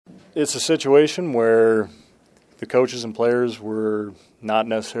It's a situation where the coaches and players were not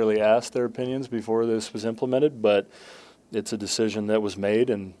necessarily asked their opinions before this was implemented, but it's a decision that was made,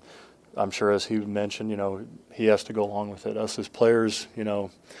 and I'm sure, as he mentioned, he has to go along with it. Us as players, the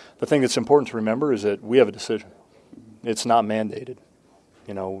thing that's important to remember is that we have a decision. It's not mandated.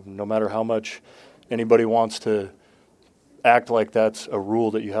 No matter how much anybody wants to act like that's a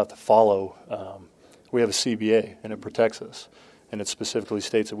rule that you have to follow, we have a CBA, and it protects us. And it specifically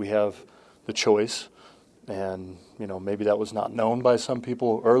states that we have the choice. And, maybe that was not known by some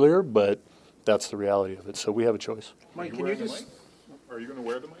people earlier, but that's the reality of it. So we have a choice. Mike, can you just... Are you going to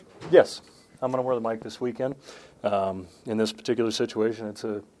wear the mic? Yes. I'm going to wear the mic this weekend. In this particular situation, it's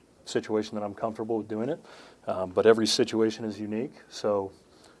a situation that I'm comfortable with doing it. But every situation is unique. So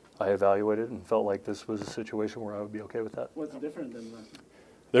I evaluated and felt like this was a situation where I would be okay with that. What's different than that?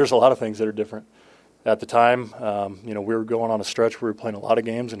 There's a lot of things that are different. At the time, we were going on a stretch where we were playing a lot of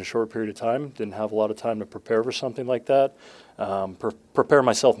games in a short period of time. Didn't have a lot of time to prepare for something like that. Prepare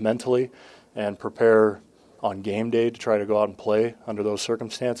myself mentally and prepare on game day to try to go out and play under those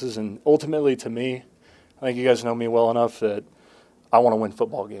circumstances. And ultimately, to me, I think you guys know me well enough that I want to win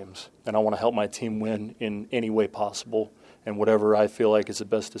football games. And I want to help my team win in any way possible. And whatever I feel like is the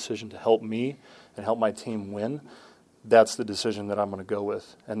best decision to help me and help my team win, that's the decision that I'm going to go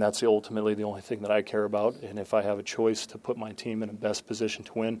with. And that's ultimately the only thing that I care about. And if I have a choice to put my team in the best position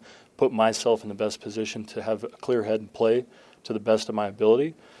to win, put myself in the best position to have a clear head and play to the best of my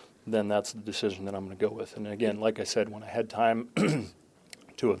ability, then that's the decision that I'm going to go with. And again, like I said, when I had time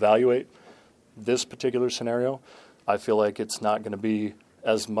to evaluate this particular scenario, I feel like it's not going to be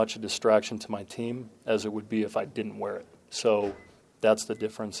as much a distraction to my team as it would be if I didn't wear it. So that's the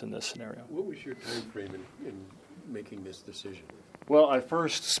difference in this scenario. What was your time frame in making this decision? Well, I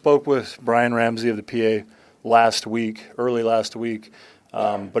first spoke with Brian Ramsey of the PA early last week.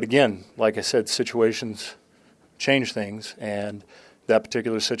 But again, like I said, situations change things. And that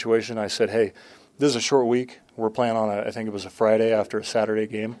particular situation, I said, hey, this is a short week. We're playing on I think it was a Friday after a Saturday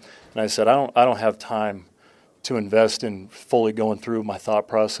game. And I said, I don't have time to invest in fully going through my thought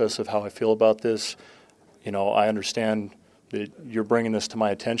process of how I feel about this. I understand that you're bringing this to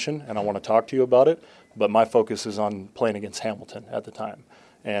my attention, and I want to talk to you about it. But my focus is on playing against Hamilton at the time.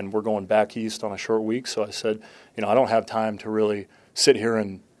 And we're going back east on a short week. So I said, I don't have time to really sit here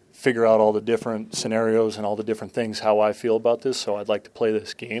and figure out all the different scenarios and all the different things, how I feel about this. So I'd like to play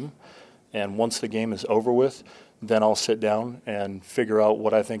this game. And once the game is over with, then I'll sit down and figure out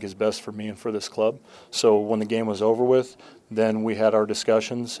what I think is best for me and for this club. So when the game was over with, then we had our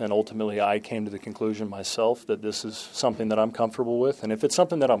discussions, and ultimately I came to the conclusion myself that this is something that I'm comfortable with. And if it's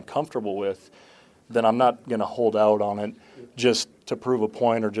something that I'm comfortable with, then I'm not going to hold out on it just to prove a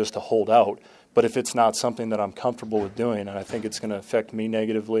point or just to hold out. But if it's not something that I'm comfortable with doing, and I think it's going to affect me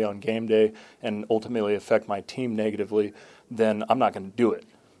negatively on game day and ultimately affect my team negatively, then I'm not going to do it.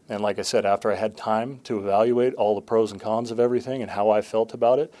 And like I said, after I had time to evaluate all the pros and cons of everything and how I felt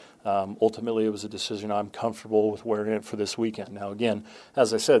about it, ultimately it was a decision I'm comfortable with wearing it for this weekend. Now again,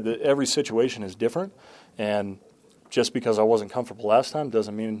 as I said, every situation is different, and just because I wasn't comfortable last time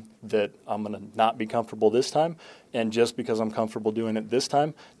doesn't mean that I'm going to not be comfortable this time. And just because I'm comfortable doing it this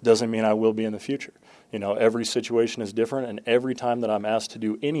time doesn't mean I will be in the future. Every situation is different, and every time that I'm asked to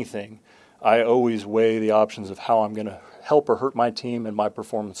do anything, I always weigh the options of how I'm going to help or hurt my team and my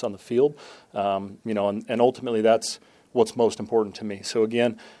performance on the field. And ultimately that's what's most important to me. So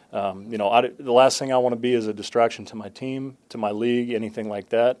again, the last thing I want to be is a distraction to my team, to my league, anything like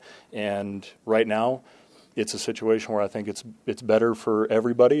that. And right now, it's a situation where I think it's better for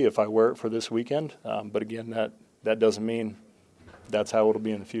everybody if I wear it for this weekend. But again, that doesn't mean that's how it'll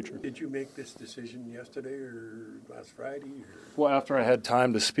be in the future. Did you make this decision yesterday or last Friday? Well, after I had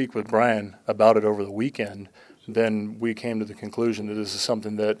time to speak with Brian about it over the weekend, then we came to the conclusion that this is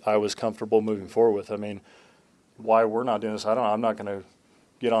something that I was comfortable moving forward with. I mean, why we're not doing this, I don't know. I'm not going to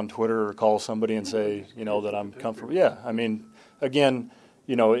get on Twitter or call somebody and say, that I'm comfortable. Yeah, I mean, again,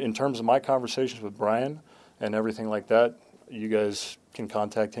 in terms of my conversations with Brian and everything like that, you guys can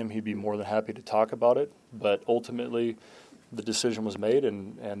contact him. He'd be more than happy to talk about it. But ultimately, the decision was made,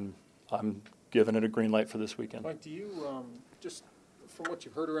 and I'm giving it a green light for this weekend. Mike, do you, just from what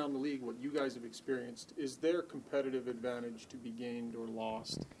you've heard around the league, what you guys have experienced, is there competitive advantage to be gained or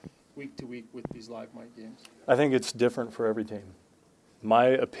lost week to week with these live mic games? I think it's different for every team. My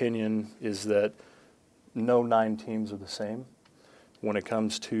opinion is that no 9 teams are the same. When it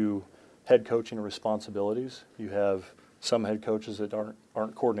comes to head coaching responsibilities, you have some head coaches that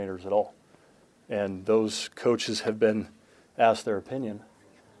aren't coordinators at all. And those coaches have been asked their opinion,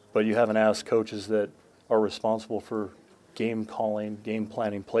 but you haven't asked coaches that are responsible for game calling, game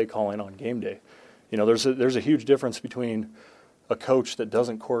planning, play calling on game day. You know, there's a huge difference between a coach that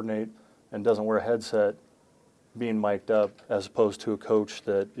doesn't coordinate and doesn't wear a headset being mic'd up as opposed to a coach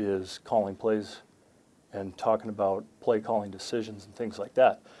that is calling plays and talking about play calling decisions and things like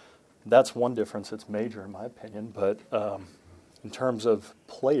that. That's one difference that's major in my opinion, but in terms of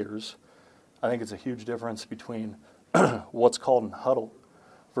players, I think it's a huge difference between what's called in huddle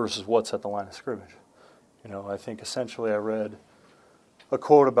versus what's at the line of scrimmage. You know, I think essentially I read a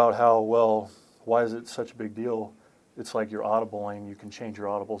quote about how, well, why is it such a big deal? It's like you're audibling, you can change your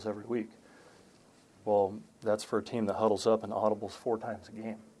audibles every week. Well, that's for a team that huddles up and audibles 4 times a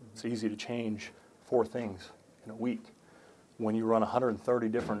game. It's easy to change 4 things in a week. When you run 130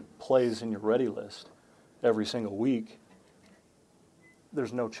 different plays in your ready list every single week,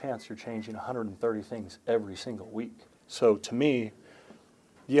 there's no chance you're changing 130 things every single week. So to me,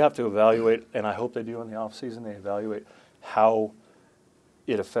 you have to evaluate, and I hope they do in the offseason, they evaluate how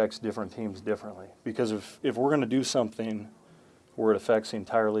it affects different teams differently. Because if we're going to do something where it affects the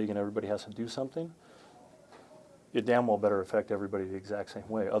entire league and everybody has to do something, it damn well better affect everybody the exact same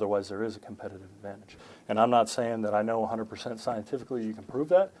way. Otherwise, there is a competitive advantage. And I'm not saying that I know 100% scientifically you can prove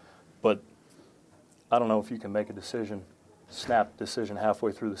that, but I don't know if you can make a decision, snap decision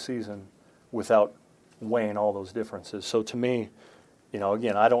halfway through the season without weighing all those differences. So to me, you know,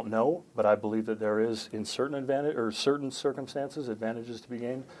 again, I don't know, but I believe that there is, in certain advantage or certain circumstances, advantages to be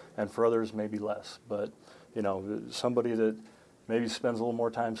gained, and for others, maybe less. But you know, somebody that maybe spends a little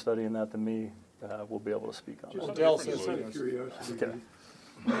more time studying that than me will be able to speak on Just it. Odell out says of curiosity,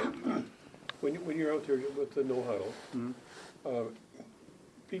 Okay. when you're out there with the no huddle,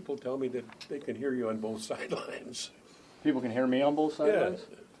 people tell me that they can hear you on both sidelines. People can hear me on both sidelines?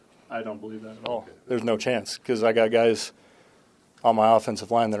 Yeah. I don't believe that at all. There's no chance because I got guys on my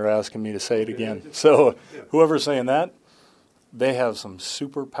offensive line that are asking me to say it again. So whoever's saying that, they have some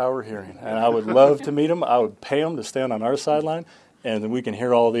superpower hearing, and I would love to meet them. I would pay them to stand on our sideline, and then we can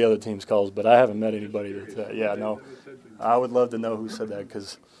hear all the other team's calls. But I haven't met anybody that, no. I would love to know who said that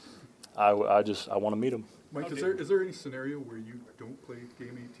because I want to meet them. Mike, is there any scenario where you don't play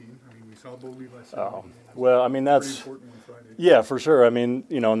game 18? I mean, we saw Bo Levi last night. Well, I mean, Pretty that's important one Friday. yeah, for sure. I mean,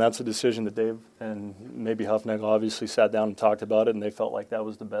 you know, and that's a decision that Dave and maybe Huffnagel obviously sat down and talked about it, and they felt like that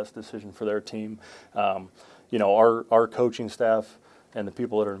was the best decision for their team. You know, our coaching staff and the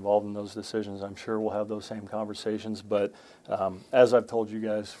people that are involved in those decisions, I'm sure will have those same conversations. But as I've told you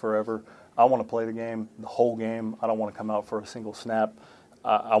guys forever, I want to play the game, the whole game. I don't want to come out for a single snap.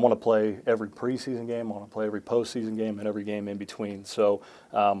 I want to play every preseason game. I want to play every postseason game and every game in between. So,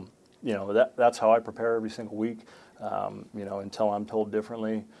 you know, that's how I prepare every single week. You know, until I'm told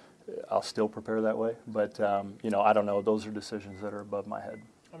differently, I'll still prepare that way. But, you know, I don't know. Those are decisions that are above my head.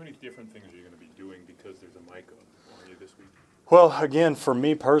 How many different things are you going to be doing because there's a mic on you this week? Well, again, for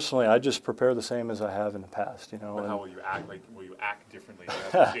me personally, I just prepare the same as I have in the past. You know. But how will you act? Like, will you act differently?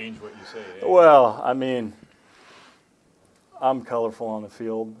 You have to change what you say. Eh? Well, I mean, I'm colorful on the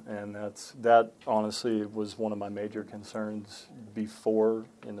field, and that honestly was one of my major concerns before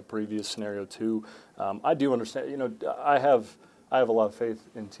in the previous scenario too. I do understand. You know, I have a lot of faith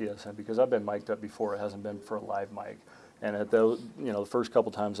in TSN because I've been mic'd up before. It hasn't been for a live mic, and at those, you know, the first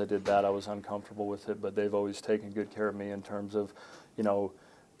couple times I did that, I was uncomfortable with it. But they've always taken good care of me in terms of, you know,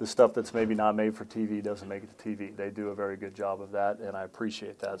 the stuff that's maybe not made for TV doesn't make it to TV. They do a very good job of that, and I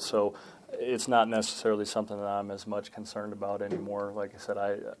appreciate that. So it's not necessarily something that I'm as much concerned about anymore. Like I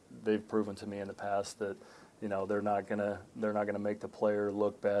said, they've proven to me in the past that, you know, they're not gonna make the player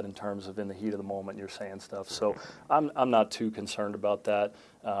look bad in terms of in the heat of the moment you're saying stuff. So I'm not too concerned about that.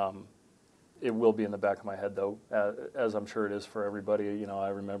 It will be in the back of my head though, as I'm sure it is for everybody. You know, I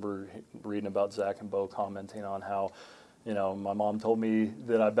remember reading about Zach and Bo commenting on how, you know, my mom told me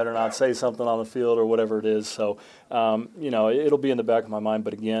that I better not say something on the field or whatever it is. So, you know, it'll be in the back of my mind.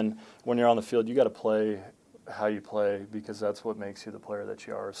 But again, when you're on the field, you got to play how you play because that's what makes you the player that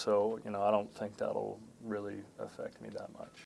you are. So, you know, I don't think that'll really affect me that much.